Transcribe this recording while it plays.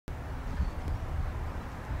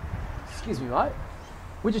Excuse me, mate.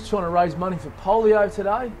 We're just trying to raise money for polio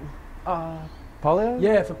today. Polio?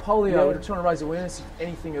 Yeah, for polio. Yeah. We're trying to raise awareness. If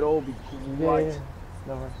anything at all would be great. Yeah.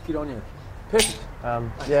 No worries. Good on you. Perfect.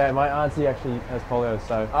 Yeah, my auntie actually has polio,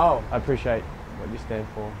 so Oh. I appreciate what you stand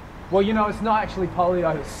for. Well, you know, it's not actually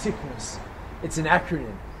polio, it's sickness. It's an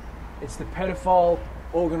acronym. It's the Pedophile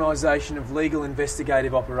Organisation of Legal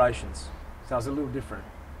Investigative Operations. So it's a little different.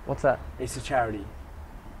 What's that? It's a charity.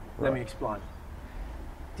 Let Right. me explain.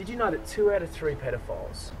 Did you know that 2 out of 3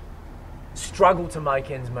 pedophiles struggle to make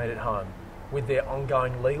ends meet at home with their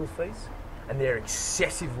ongoing legal fees and their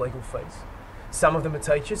excessive legal fees? Some of them are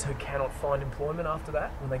teachers who cannot find employment after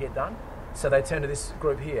that when they get done. So they turn to this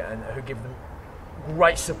group here and who give them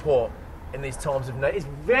great support in these times of need. It's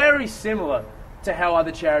very similar to how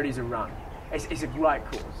other charities are run. It's a great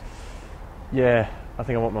cause. Yeah, I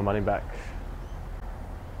think I want my money back.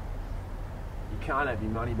 You can't have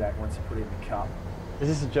your money back once you put it in the cup. Is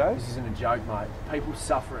this a joke? This isn't a joke, mate. People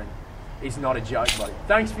suffering is not a joke, buddy.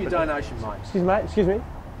 Thanks for your donation, mate. Excuse me.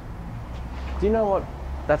 Do you know what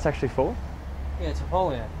that's actually for? Yeah, it's a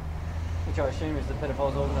polio, which I assume is the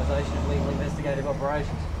Pedophiles Organisation of Legal Investigative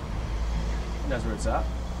Operations. Knows where it's at.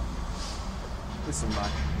 Listen,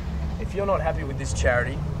 mate. If you're not happy with this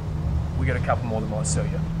charity, we got a couple more that might sell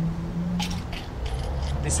you.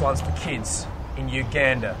 This one's for kids in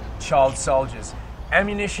Uganda, child soldiers.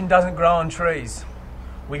 Ammunition doesn't grow on trees.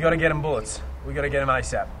 We got to get them bullets. We got to get them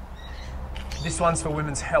ASAP. This one's for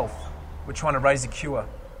women's health. We're trying to raise a cure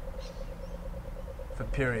for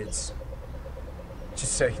periods,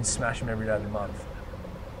 just so you can smash them every day of the month.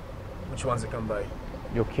 Which one's it going to be?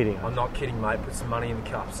 You're kidding. I'm not kidding, mate. Put some money in the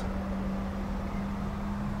cups.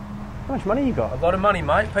 How much money you A got? lot of money,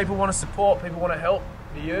 mate. People want to support. People want to help.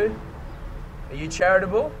 Do you? Are you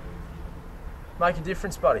charitable? Make a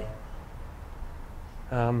difference, buddy.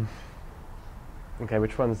 Okay,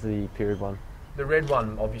 which one's the period one? The red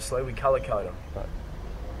one, obviously. We colour code them. Right.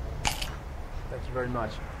 Thank you very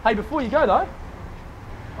much. Hey, before you go, though,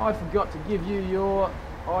 I forgot to give you your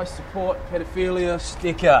I Support Pedophilia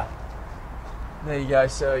sticker. There you go.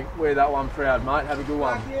 So wear that one proud, mate. Have a good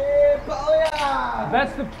one. Yeah, polio!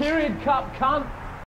 That's the period cup, cunt.